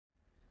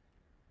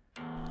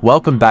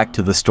Welcome back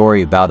to the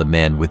story about a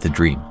man with a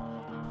dream.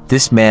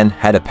 This man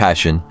had a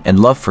passion and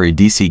love for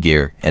EDC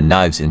gear and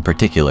knives in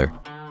particular.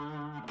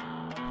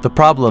 The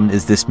problem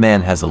is this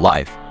man has a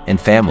life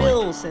and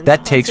family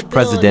that takes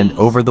precedent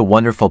over the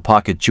wonderful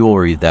pocket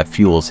jewelry that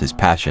fuels his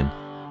passion.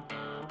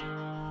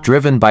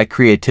 Driven by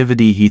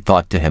creativity, he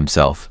thought to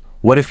himself,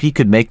 what if he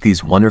could make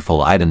these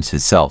wonderful items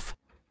himself?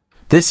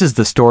 This is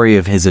the story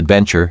of his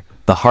adventure,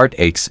 the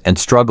heartaches and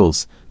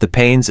struggles, the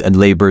pains and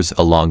labors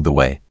along the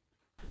way.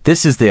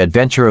 This is the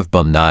adventure of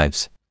Bum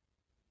Knives.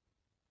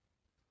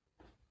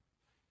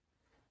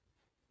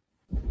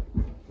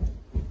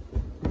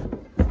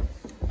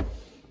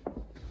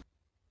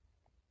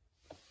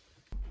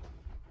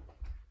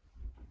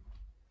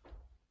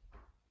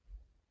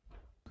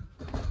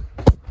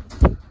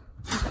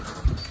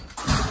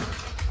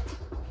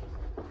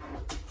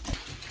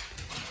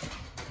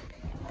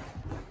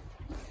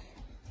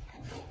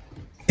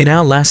 In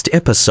our last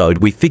episode,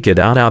 we figured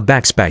out our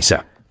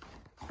backspacer.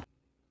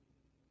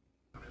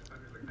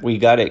 We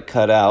got it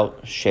cut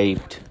out,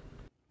 shaped.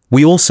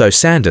 We also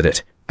sanded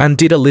it and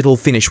did a little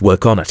finish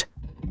work on it.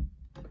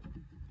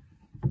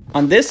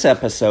 On this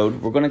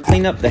episode, we're going to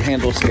clean up the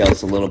handle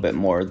scales a little bit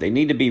more. They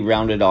need to be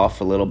rounded off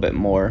a little bit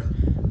more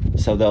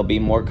so they'll be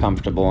more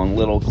comfortable, and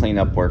little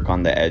cleanup work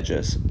on the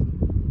edges.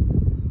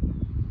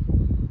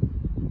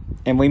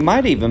 And we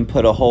might even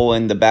put a hole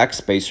in the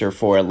backspacer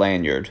for a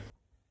lanyard.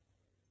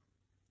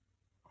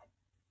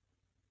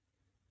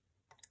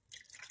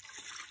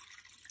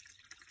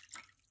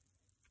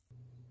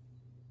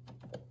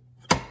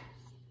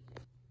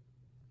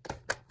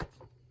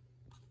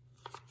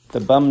 The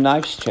Bum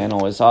Knives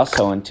channel is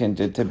also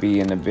intended to be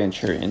an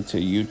adventure into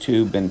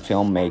YouTube and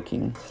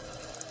filmmaking.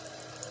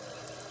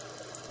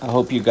 I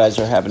hope you guys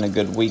are having a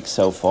good week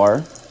so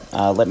far.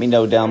 Let me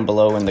know down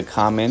below in the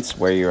comments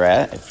where you're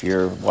at, if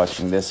you're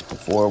watching this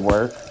before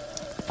work,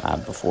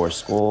 before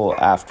school,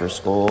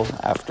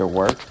 after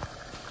work.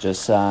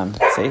 Just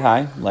say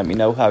hi, let me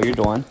know how you're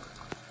doing.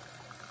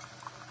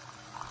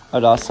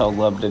 I'd also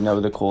love to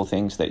know the cool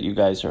things that you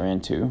guys are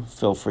into.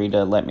 Feel free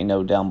to let me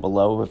know down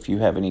below if you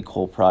have any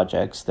cool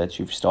projects that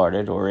you've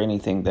started or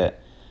anything that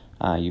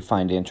you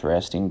find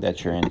interesting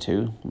that you're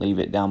into. Leave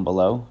it down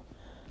below.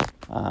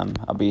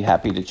 I'll be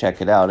happy to check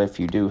it out if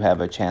you do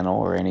have a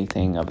channel or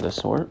anything of the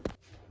sort.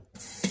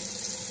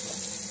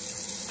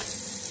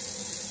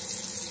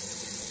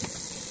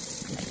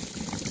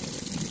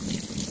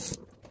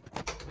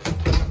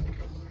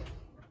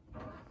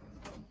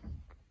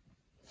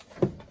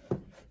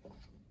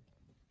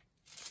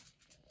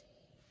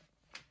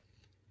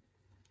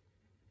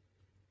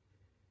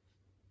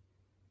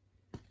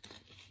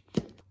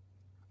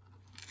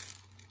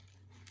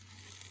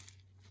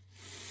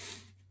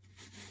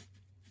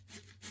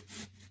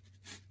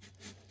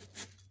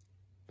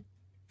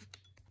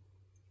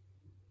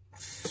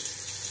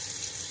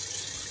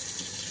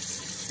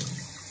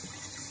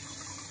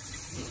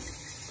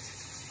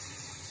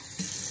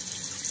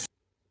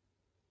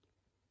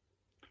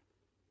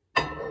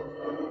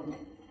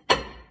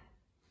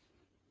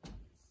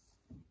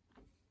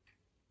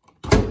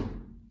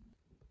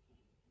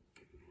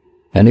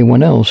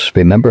 Anyone else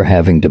remember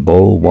having to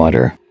boil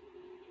water?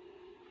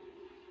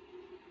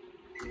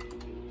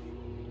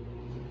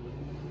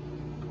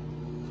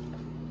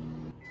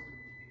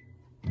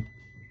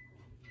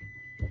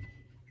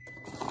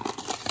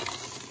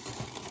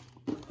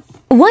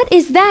 What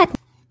is that,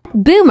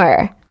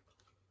 Boomer?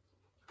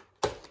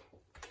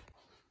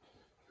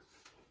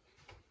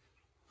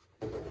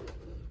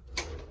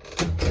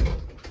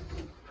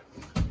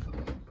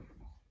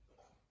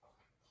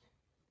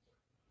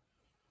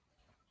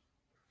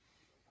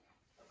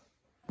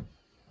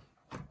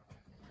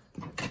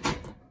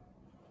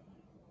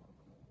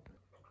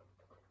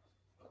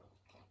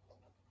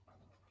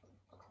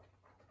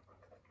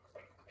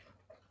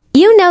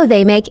 You know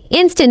they make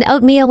instant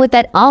oatmeal with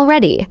that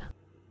already.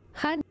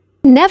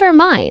 Never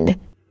mind.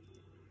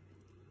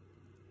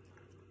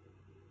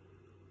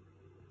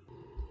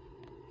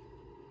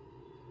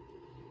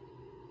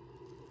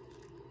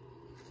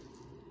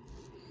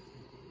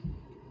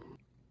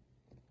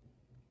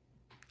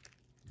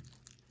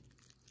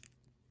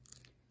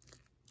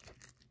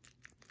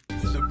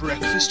 The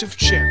breakfast of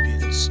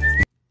champions.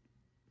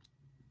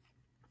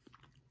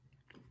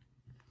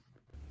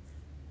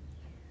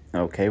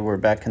 Okay, we're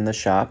back in the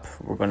shop.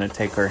 We're going to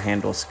take our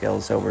handle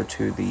scales over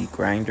to the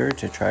grinder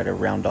to try to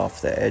round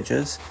off the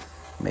edges,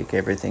 make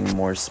everything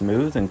more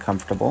smooth and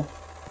comfortable.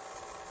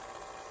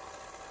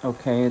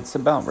 Okay, it's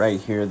about right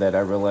here that I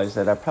realized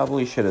that I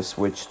probably should have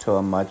switched to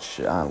a much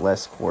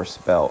less coarse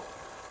belt.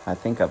 I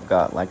think I've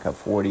got like a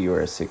 40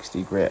 or a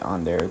 60 grit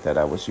on there that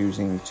I was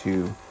using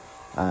to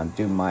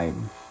do my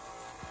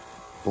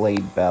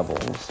blade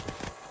bevels.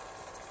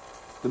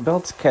 The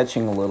belt's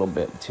catching a little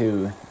bit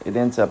too. It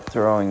ends up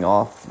throwing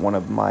off one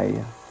of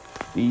my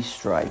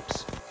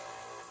V-stripes.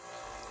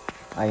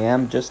 I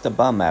am just a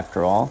bum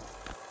after all.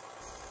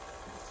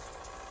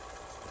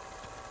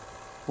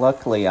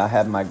 Luckily, I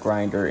have my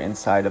grinder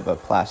inside of a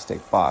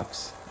plastic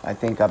box. I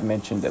think I've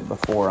mentioned it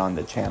before on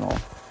the channel.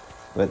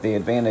 But the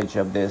advantage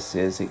of this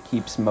is it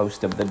keeps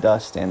most of the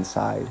dust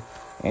inside.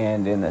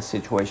 And in a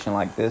situation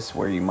like this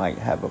where you might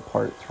have a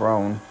part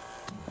thrown,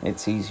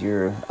 it's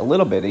easier, a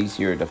little bit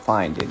easier to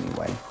find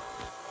anyway.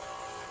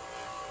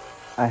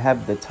 I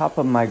have the top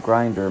of my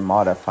grinder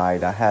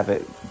modified. I have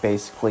it,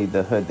 basically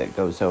the hood that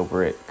goes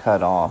over it,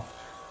 cut off.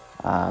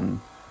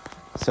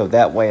 So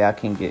that way I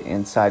can get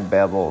inside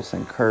bevels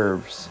and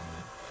curves.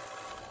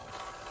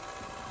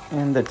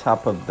 And the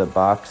top of the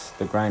box,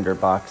 the grinder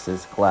box,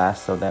 is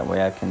glass, so that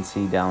way I can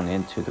see down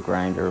into the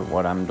grinder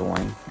what I'm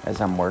doing as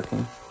I'm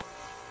working.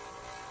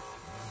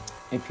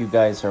 If you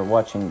guys are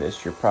watching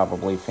this, you're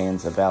probably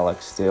fans of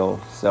Alex Still,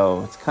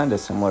 so it's kind of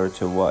similar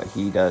to what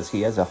he does.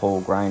 He has a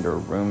whole grinder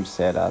room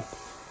set up,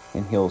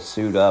 and he'll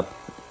suit up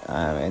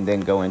and then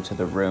go into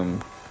the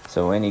room.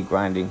 So any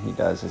grinding he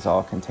does is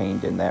all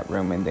contained in that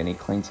room, and then he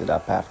cleans it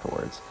up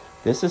afterwards.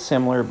 This is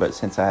similar, but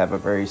since I have a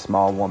very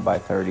small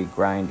 1x30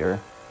 grinder,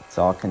 it's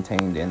all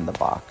contained in the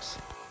box.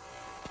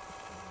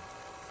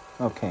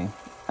 Okay,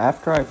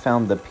 after I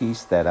found the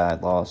piece that I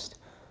lost,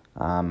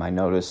 I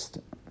noticed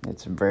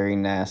it's very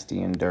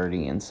nasty and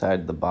dirty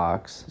inside the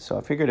box. So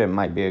I figured it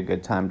might be a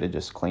good time to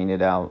just clean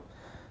it out.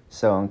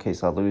 So in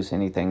case I lose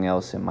anything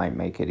else, it might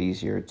make it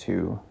easier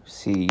to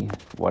see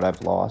what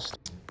I've lost.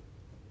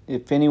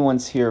 If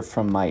anyone's here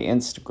from my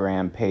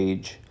Instagram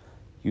page,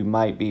 you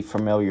might be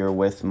familiar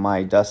with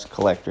my dust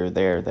collector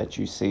there that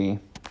you see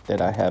that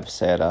I have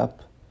set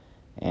up.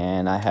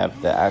 And I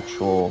have the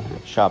actual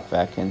shop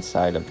vac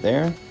inside of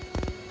there.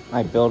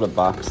 I built a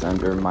box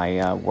under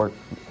my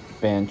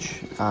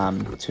workbench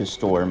to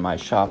store my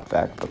shop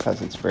vac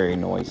because it's very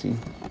noisy.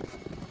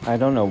 I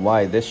don't know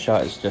why this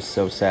shot is just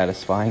so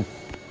satisfying.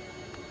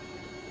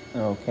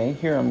 Okay,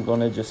 here I'm going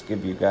to just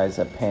give you guys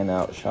a pan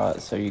out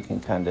shot so you can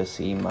kind of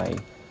see my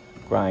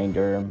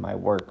grinder, my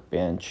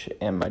workbench,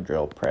 and my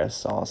drill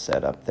press all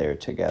set up there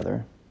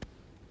together.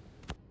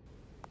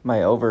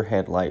 My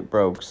overhead light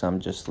broke, so I'm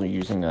just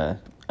using a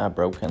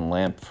broken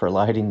lamp for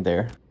lighting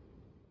there.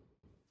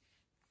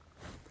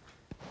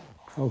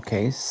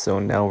 Okay, so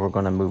now we're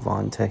going to move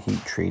on to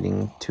heat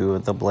treating 2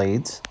 of the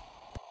blades.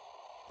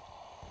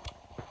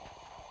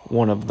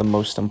 One of the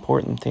most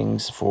important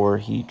things for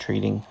heat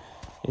treating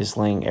is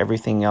laying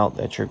everything out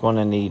that you're going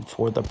to need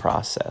for the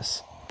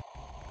process.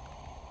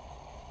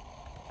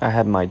 I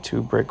have my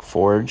 2-brick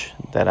forge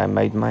that I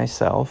made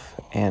myself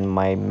and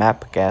my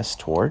map gas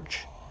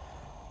torch.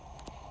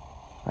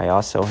 I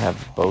also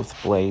have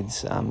both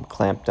blades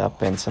clamped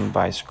up in some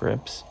vice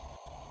grips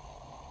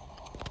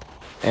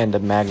and a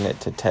magnet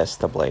to test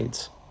the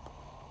blades.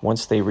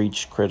 Once they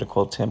reach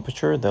critical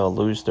temperature, they'll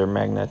lose their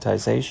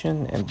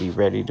magnetization and be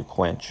ready to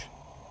quench.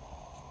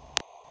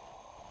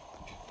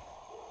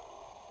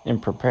 In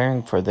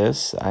preparing for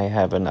this, I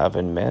have an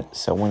oven mitt,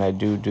 so when I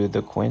do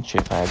the quench,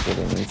 if I get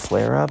any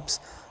flare-ups,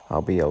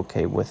 I'll be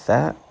okay with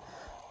that.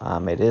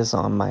 It is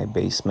on my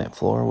basement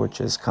floor, which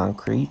is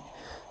concrete.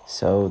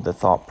 So the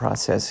thought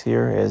process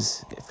here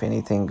is if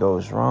anything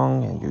goes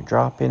wrong and you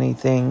drop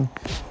anything,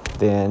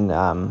 then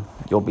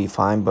you'll be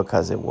fine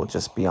because it will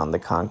just be on the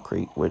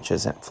concrete, which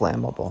isn't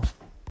flammable.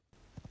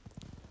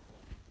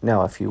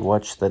 Now, if you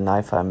watch the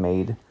knife I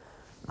made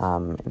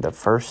in the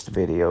first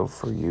video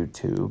for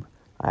YouTube,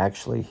 I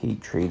actually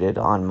heat treated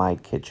on my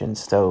kitchen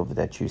stove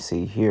that you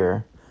see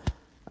here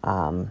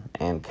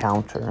and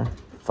counter.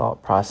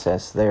 Thought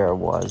process there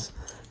was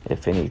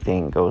if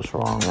anything goes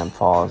wrong and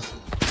falls,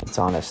 it's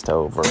on a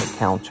stove or a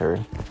counter,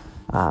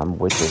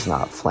 which is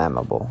not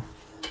flammable.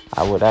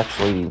 I would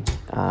actually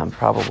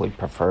probably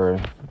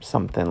prefer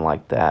something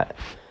like that.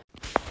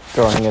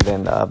 Throwing it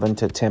in the oven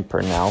to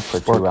temper now for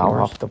 2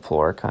 hours off the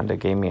floor kind of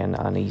gave me an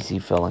uneasy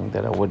feeling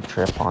that I would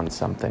trip on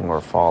something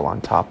or fall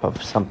on top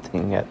of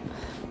something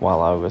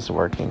while I was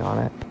working on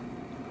it.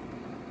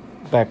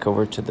 Back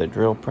over to the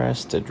drill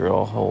press to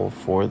drill a hole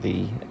for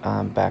the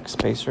back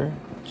spacer,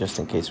 just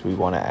in case we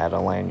want to add a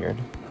lanyard.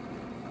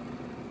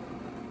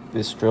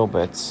 This drill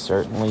bit's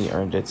certainly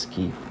earned its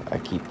keep. I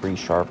keep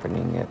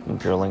resharpening it and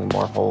drilling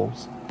more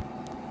holes.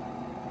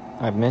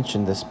 I've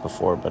mentioned this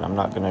before, but I'm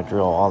not going to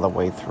drill all the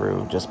way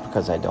through just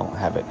because I don't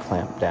have it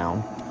clamped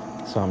down.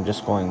 So I'm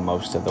just going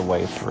most of the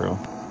way through.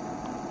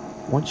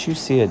 Once you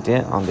see a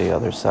dent on the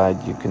other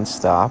side, you can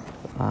stop.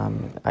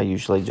 I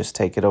usually just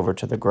take it over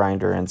to the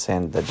grinder and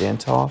sand the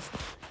dent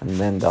off, and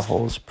then the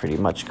hole's pretty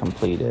much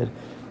completed.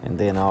 And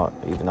then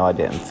even though I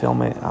didn't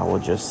film it, I will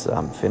just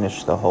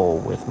finish the hole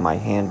with my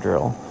hand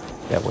drill.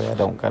 That way I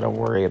don't got to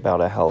worry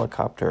about a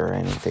helicopter or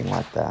anything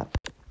like that.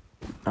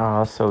 I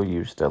also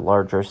used a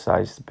larger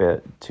sized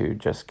bit to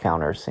just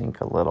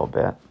countersink a little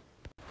bit.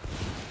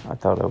 I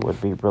thought it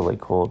would be really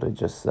cool to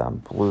just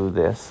glue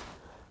this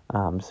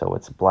so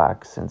it's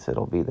black, since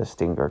it'll be the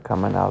stinger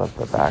coming out of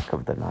the back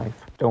of the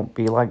knife. Don't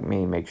be like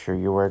me, make sure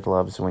you wear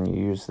gloves when you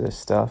use this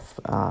stuff.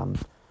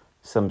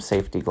 Some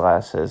safety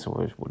glasses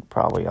would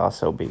probably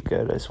also be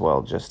good as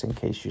well, just in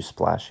case you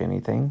splash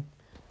anything.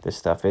 This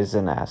stuff is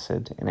an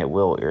acid and it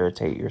will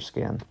irritate your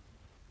skin.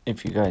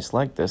 If you guys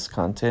like this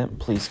content,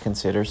 please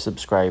consider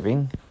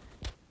subscribing.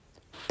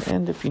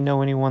 And if you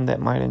know anyone that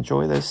might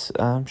enjoy this,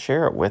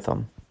 share it with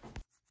them.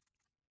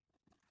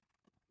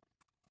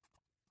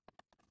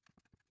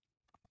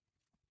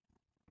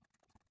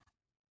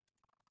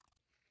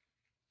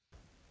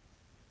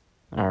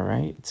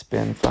 Alright, it's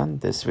been fun.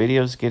 This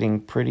video is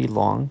getting pretty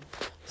long,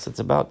 so it's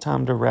about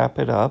time to wrap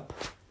it up.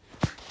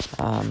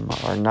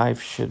 Our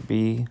knife should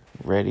be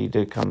ready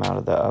to come out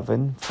of the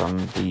oven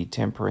from the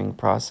tempering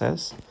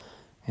process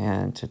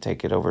and to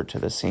take it over to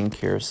the sink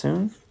here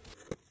soon.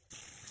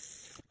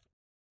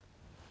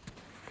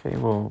 Okay,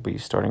 we'll be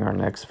starting our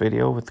next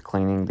video with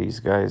cleaning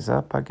these guys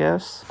up, I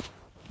guess,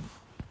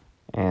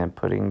 and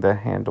putting the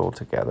handle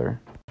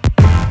together.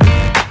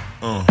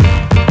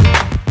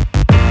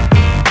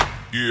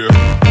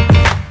 Yeah.